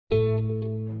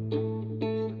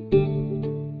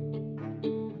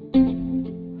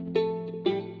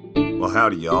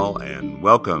howdy, y'all, and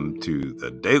welcome to the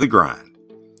Daily Grind.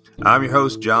 I'm your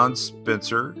host, John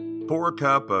Spencer. Pour a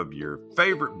cup of your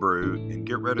favorite brew and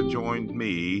get ready to join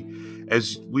me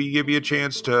as we give you a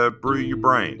chance to brew your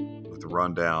brain with a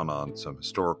rundown on some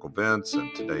historical events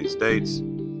and today's dates.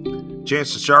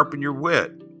 Chance to sharpen your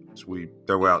wit as we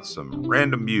throw out some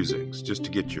random musings just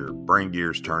to get your brain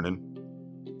gears turning,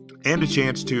 and a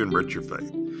chance to enrich your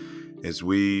faith as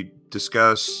we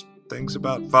discuss things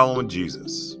about following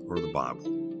Jesus or the Bible.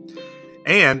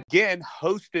 And again,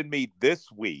 hosting me this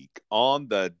week on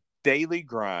the Daily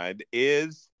Grind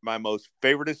is my most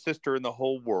favorite sister in the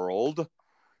whole world,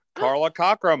 Carla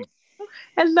Cockrum.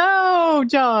 Hello,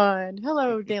 John.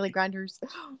 Hello, Daily Grinders.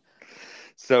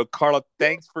 So, Carla,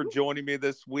 thanks for joining me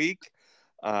this week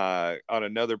on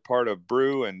another part of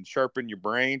Brew and Sharpen Your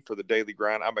Brain for the Daily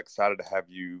Grind. I'm excited to have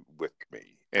you with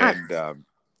me. And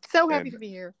so happy to be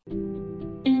here.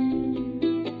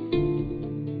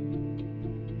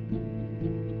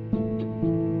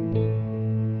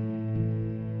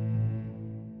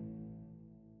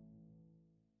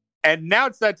 And now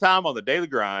it's that time on the Daily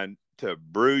Grind to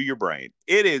brew your brain.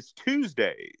 It is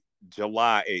Tuesday,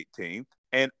 July 18th.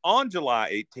 And on July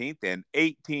 18th in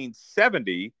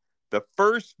 1870, the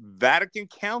First Vatican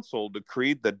Council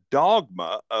decreed the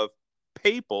dogma of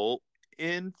papal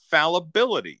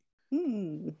infallibility.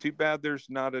 Too bad there's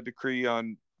not a decree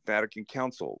on Vatican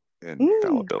Council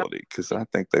infallibility, because I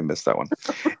think they missed that one.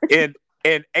 In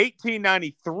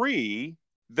 1893,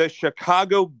 the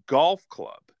Chicago Golf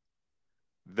Club,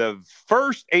 the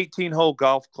first 18-hole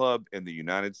golf club in the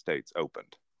United States,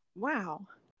 opened. Wow.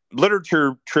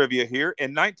 Literature trivia here.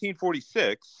 In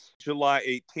 1946, July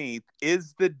 18th,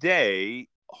 is the day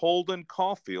Holden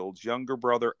Caulfield's younger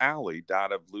brother, Allie,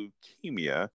 died of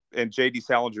leukemia in J.D.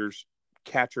 Salinger's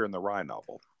Catcher in the Rye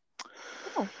novel.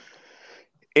 Oh.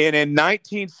 And in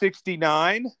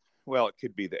 1969, well, it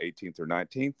could be the 18th or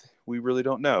 19th, we really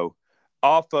don't know,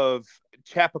 off of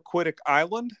Chappaquiddick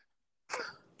Island,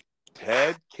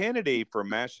 Ted Kennedy from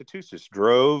Massachusetts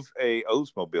drove a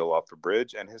Oldsmobile off the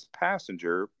bridge, and his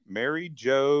passenger, Mary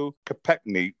Jo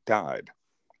Kopechne, died.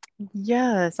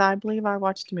 Yes, I believe I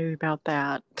watched a movie about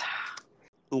that.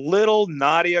 Little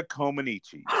Nadia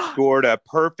Comaneci scored a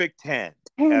perfect 10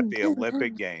 at the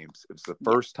Olympic Games. It was the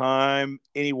first time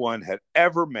anyone had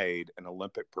ever made an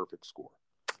Olympic perfect score.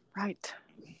 Right.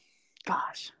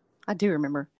 Gosh, I do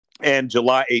remember. And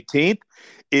July 18th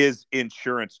is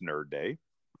Insurance Nerd Day.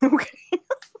 Okay.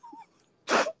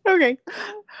 Okay.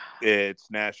 It's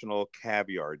National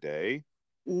Caviar Day.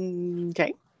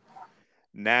 Okay.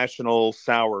 National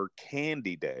Sour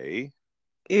Candy Day.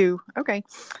 Ew. Okay.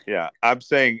 Yeah, I'm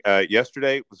saying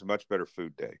yesterday was a much better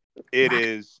food day. It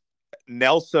is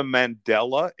Nelson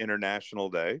Mandela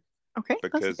International Day. Okay.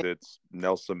 Because it's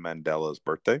Nelson Mandela's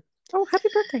birthday. Oh, happy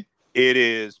birthday. It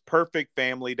is Perfect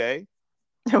Family Day.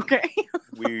 Okay.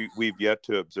 We've yet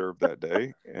to observe that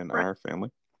day in our family.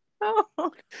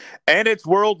 Oh. And it's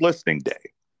World Listening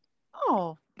Day.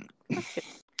 Oh. That's good.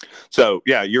 So,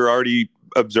 yeah, you're already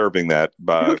observing that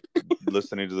by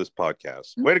listening to this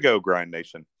podcast. Way to go, Grind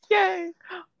Nation. Yay.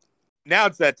 Now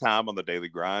it's that time on the Daily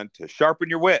Grind to sharpen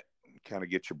your wit and kind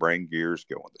of get your brain gears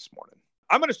going this morning.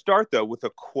 I'm going to start, though, with a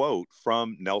quote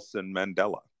from Nelson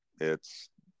Mandela. It's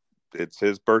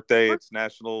his birthday. It's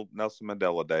National Nelson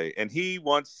Mandela Day. And he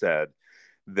once said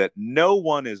that no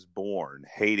one is born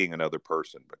hating another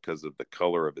person because of the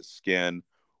color of his skin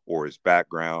or his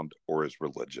background or his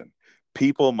religion.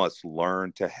 People must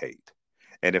learn to hate.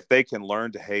 And if they can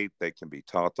learn to hate, they can be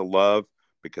taught to love,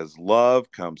 because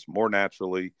love comes more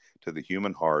naturally to the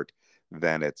human heart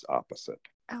than its opposite.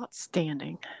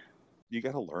 Outstanding. You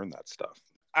got to learn that stuff.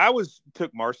 I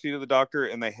took Marcy to the doctor,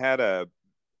 and they had a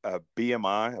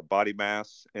BMI, a body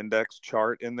mass index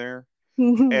chart in there.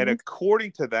 And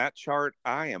according to that chart,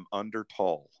 I am under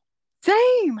tall.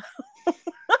 Same.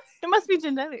 It must be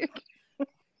genetic.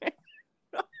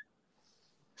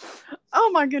 Oh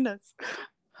my goodness.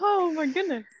 Oh my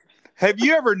goodness. Have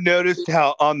you ever noticed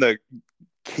how on the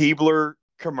Keebler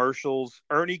commercials,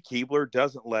 Ernie Keebler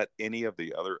doesn't let any of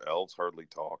the other elves hardly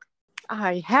talk?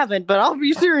 I haven't, but I'll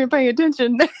be sure and pay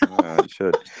attention now. You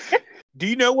should. Do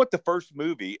you know what the first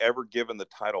movie ever given the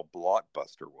title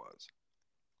Blockbuster was?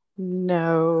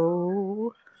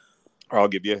 No. I'll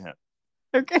give you a hint.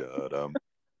 Okay.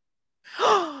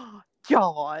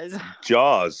 Jaws.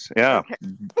 Jaws, yeah. Okay.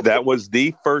 That was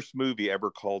the first movie ever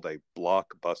called a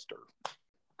blockbuster.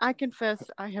 I confess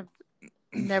I have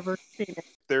never seen it.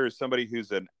 There is somebody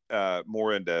who's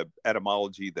more into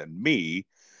etymology than me.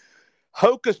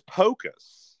 Hocus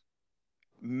Pocus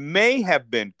may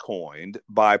have been coined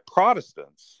by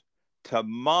Protestants to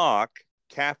mock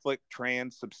Catholic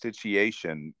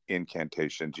transubstantiation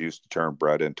incantations used to turn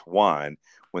bread into wine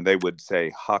when they would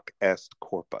say "Hoc est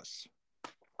corpus."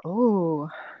 Oh.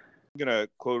 I'm going to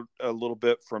quote a little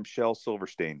bit from Shel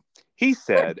Silverstein. He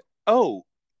said, "Oh,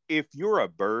 if you're a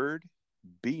bird,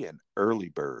 be an early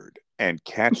bird and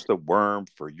catch the worm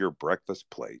for your breakfast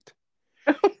plate.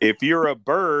 If you're a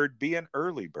bird, be an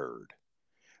early bird.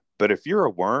 But if you're a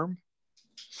worm,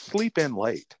 sleep in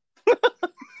late."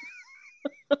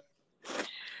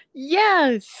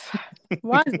 Yes.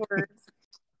 Wise words.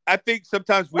 I think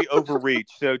sometimes we overreach.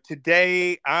 So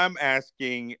today I'm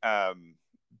asking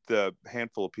the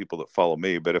handful of people that follow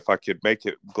me, but if I could make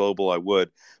it global, I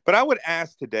would. But I would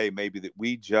ask today maybe that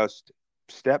we just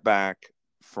step back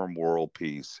from world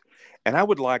peace. And I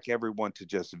would like everyone to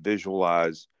just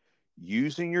visualize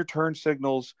using your turn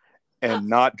signals and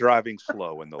not driving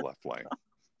slow in the left lane.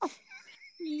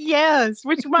 Yes,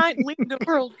 which might lead to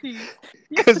world peace.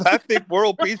 Because I think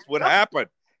world peace would happen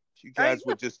if you guys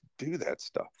would just do that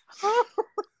stuff.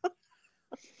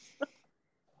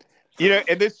 You know,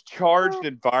 in this charged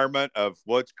environment of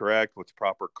what's correct, what's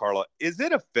proper, Carla, is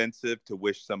it offensive to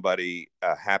wish somebody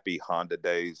a happy Honda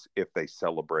days if they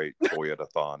celebrate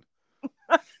Toyota-thon?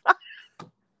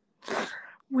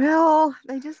 Well,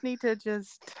 they just need to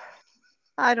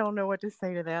I don't know what to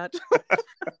say to that.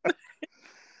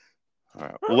 All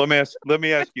right. Well, let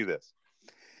me ask you this.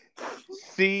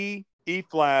 C, E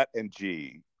flat, and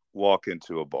G walk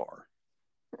into a bar.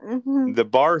 Mm-hmm. The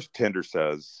bartender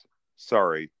says,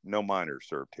 "Sorry, no minors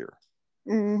served here."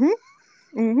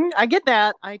 Mm-hmm. Mm-hmm. I get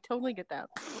that. I totally get that.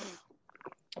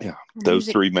 Yeah.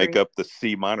 Those three make up the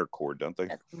C minor chord, don't they?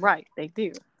 That's right. They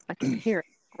do. I can hear it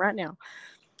right now.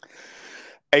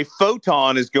 A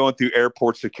photon is going through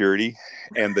airport security,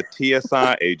 and the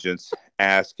TSI agents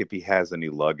ask if he has any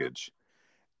luggage.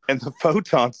 And the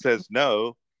photon says,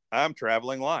 "No, I'm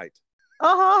traveling light."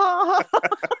 Oh,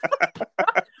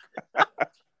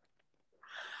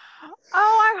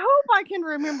 I hope I can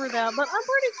remember that, but I'm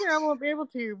pretty sure I won't be able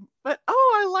to. But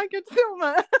I like it so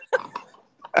much.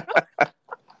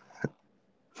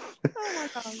 Oh my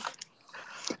gosh.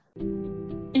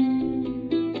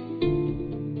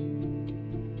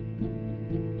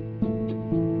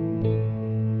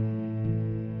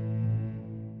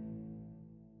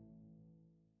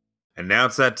 And now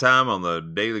it's that time on the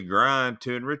Daily Grind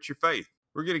to enrich your faith.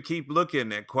 We're going to keep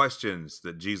looking at questions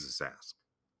that Jesus asked.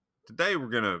 Today, we're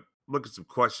going to look at some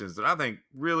questions that I think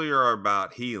really are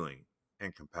about healing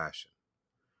and compassion.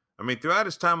 I mean, throughout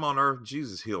his time on earth,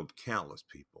 Jesus healed countless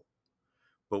people.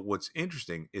 But what's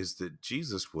interesting is that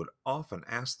Jesus would often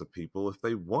ask the people if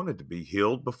they wanted to be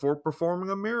healed before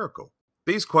performing a miracle.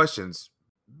 These questions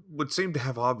would seem to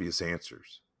have obvious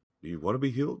answers. Do you want to be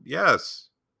healed? Yes.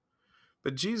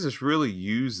 But Jesus really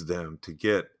used them to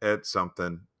get at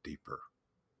something deeper,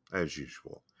 as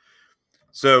usual.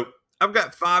 So I've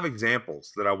got 5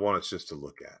 examples that I want us just to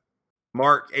look at.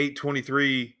 Mark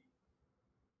 8:23,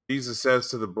 Jesus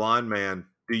says to the blind man,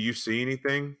 "Do you see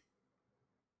anything?"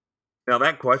 Now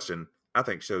that question, I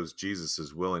think, shows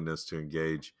Jesus' willingness to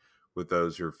engage with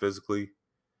those who are physically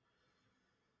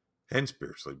and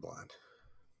spiritually blind.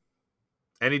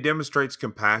 And he demonstrates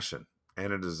compassion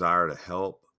and a desire to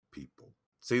help people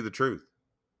see the truth.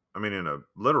 I mean, in a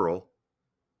literal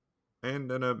and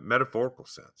in a metaphorical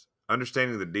sense,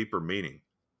 understanding the deeper meaning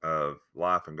of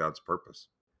life and God's purpose.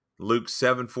 Luke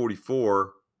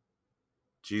 7:44,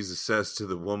 Jesus says to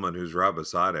the woman who's right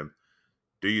beside him,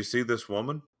 "Do you see this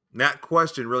woman?" And that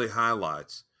question really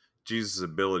highlights Jesus'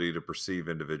 ability to perceive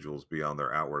individuals beyond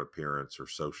their outward appearance or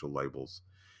social labels.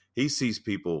 He sees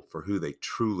people for who they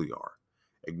truly are,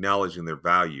 acknowledging their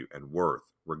value and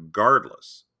worth,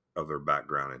 regardless of their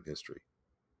background and history.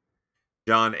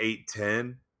 John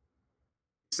 8:10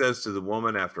 says to the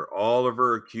woman after all of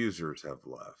her accusers have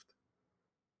left,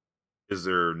 "Is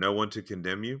there no one to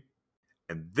condemn you?"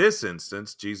 In this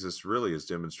instance, Jesus really is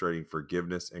demonstrating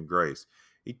forgiveness and grace.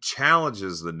 He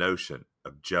challenges the notion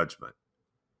of judgment,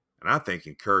 and I think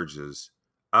encourages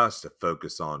us to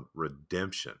focus on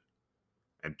redemption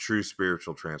and true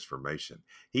spiritual transformation.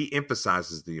 He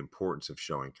emphasizes the importance of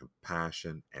showing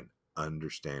compassion and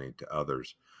understanding to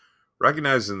others,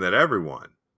 recognizing that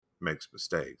everyone makes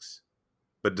mistakes,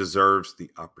 but deserves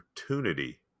the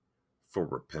opportunity for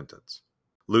repentance.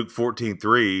 Luke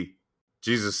 14:3,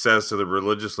 Jesus says to the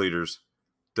religious leaders,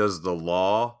 "Does the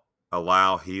law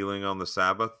allow healing on the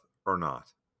Sabbath or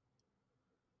not?"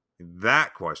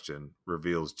 That question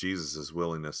reveals Jesus'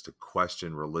 willingness to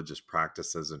question religious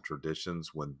practices and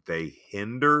traditions when they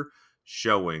hinder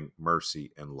showing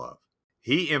mercy and love.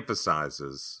 He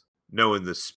emphasizes knowing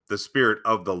the spirit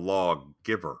of the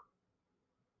lawgiver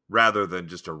rather than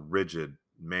just a rigid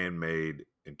man-made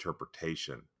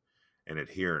interpretation and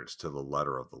adherence to the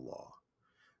letter of the law.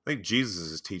 I think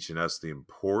Jesus is teaching us the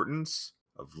importance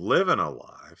of living a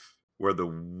life where the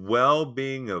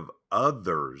well-being of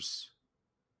others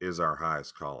is our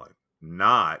highest calling,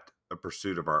 not a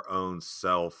pursuit of our own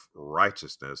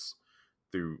self-righteousness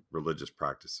through religious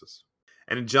practices.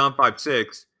 And in John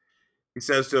 5:6, he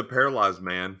says to a paralyzed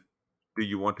man, "Do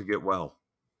you want to get well?"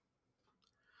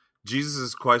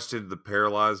 Jesus' question to the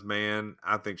paralyzed man,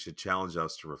 I think, should challenge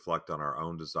us to reflect on our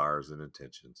own desires and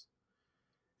intentions.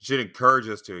 It should encourage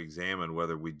us to examine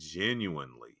whether we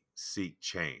genuinely seek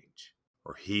change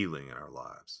or healing in our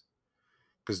lives.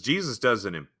 Because Jesus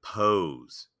doesn't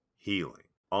impose healing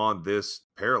on this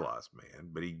paralyzed man,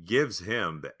 but he gives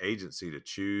him the agency to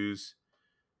choose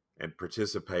and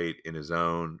participate in his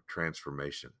own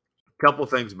transformation. A couple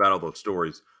of things about all those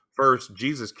stories. First,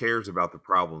 Jesus cares about the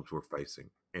problems we're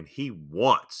facing, and he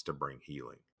wants to bring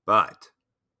healing, but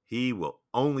he will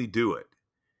only do it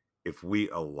if we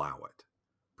allow it.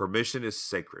 Permission is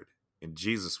sacred, and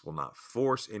Jesus will not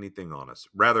force anything on us.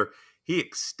 Rather, he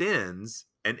extends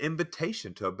an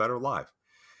invitation to a better life.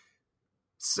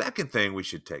 Second thing we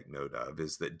should take note of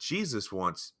is that Jesus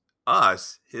wants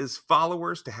us, his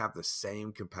followers, to have the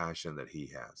same compassion that he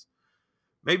has.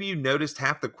 Maybe you noticed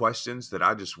half the questions that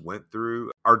I just went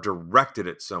through are directed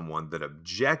at someone that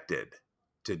objected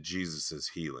to Jesus's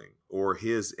healing or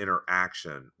his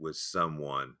interaction with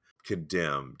someone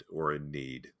condemned or in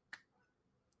need.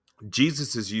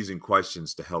 Jesus is using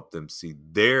questions to help them see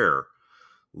their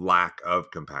lack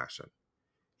of compassion.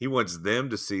 He wants them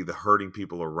to see the hurting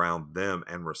people around them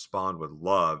and respond with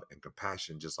love and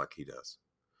compassion just like he does.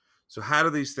 So how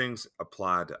do these things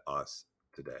apply to us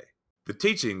today? The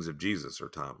teachings of Jesus are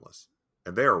timeless,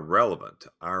 and they are relevant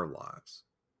to our lives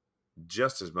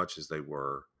just as much as they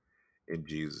were in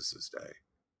Jesus's day.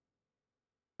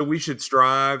 So we should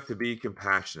strive to be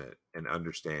compassionate and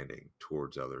understanding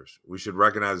towards others. We should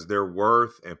recognize their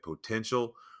worth and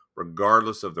potential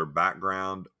regardless of their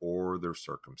background or their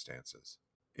circumstances.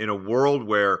 In a world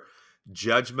where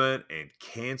judgment and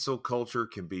cancel culture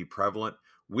can be prevalent,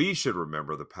 we should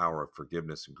remember the power of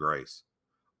forgiveness and grace,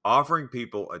 offering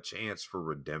people a chance for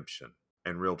redemption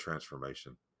and real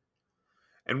transformation.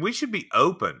 And we should be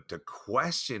open to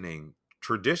questioning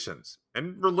traditions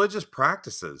and religious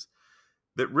practices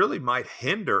that really might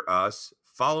hinder us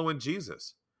following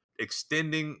Jesus,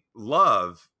 extending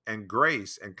love and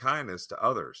grace and kindness to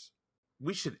others.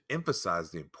 We should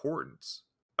emphasize the importance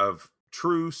of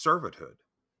true servanthood.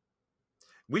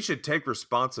 We should take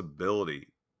responsibility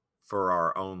for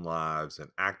our own lives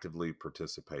and actively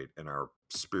participate in our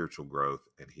spiritual growth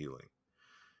and healing.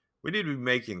 We need to be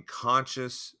making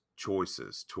conscious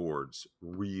choices towards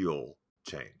real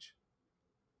change.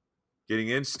 Getting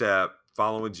in step,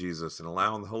 following Jesus, and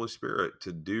allowing the Holy Spirit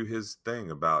to do his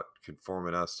thing about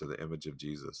conforming us to the image of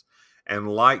Jesus. And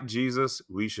like Jesus,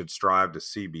 we should strive to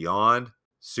see beyond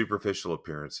superficial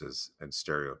appearances and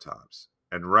stereotypes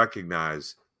and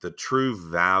recognize the true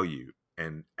value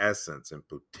and essence and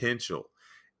potential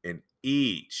in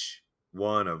each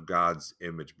one of God's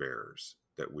image bearers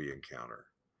that we encounter.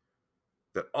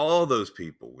 That all those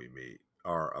people we meet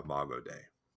are Imago Dei.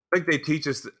 I think they teach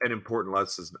us an important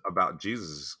lesson about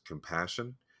Jesus'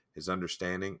 compassion, his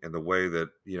understanding, and the way that,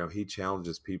 he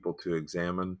challenges people to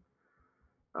examine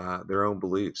their own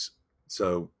beliefs.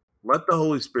 So let the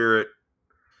Holy Spirit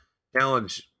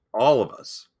challenge all of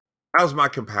us. How's my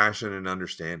compassion and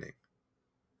understanding?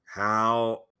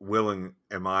 How willing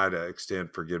am I to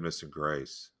extend forgiveness and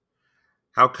grace?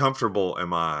 How comfortable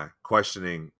am I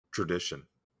questioning tradition?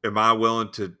 Am I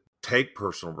willing to take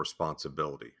personal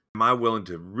responsibility? Am I willing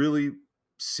to really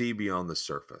see beyond the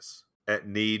surface at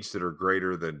needs that are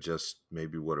greater than just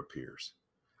maybe what appears?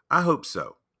 I hope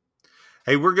so.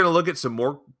 Hey, we're going to look at some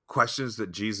more questions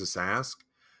that Jesus asked.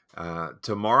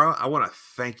 Tomorrow, I want to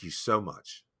thank you so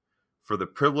much for the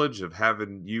privilege of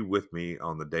having you with me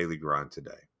on the Daily Grind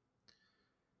today.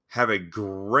 Have a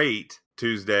great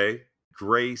Tuesday.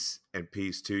 Grace and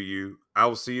peace to you. I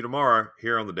will see you tomorrow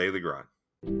here on the Daily Grind.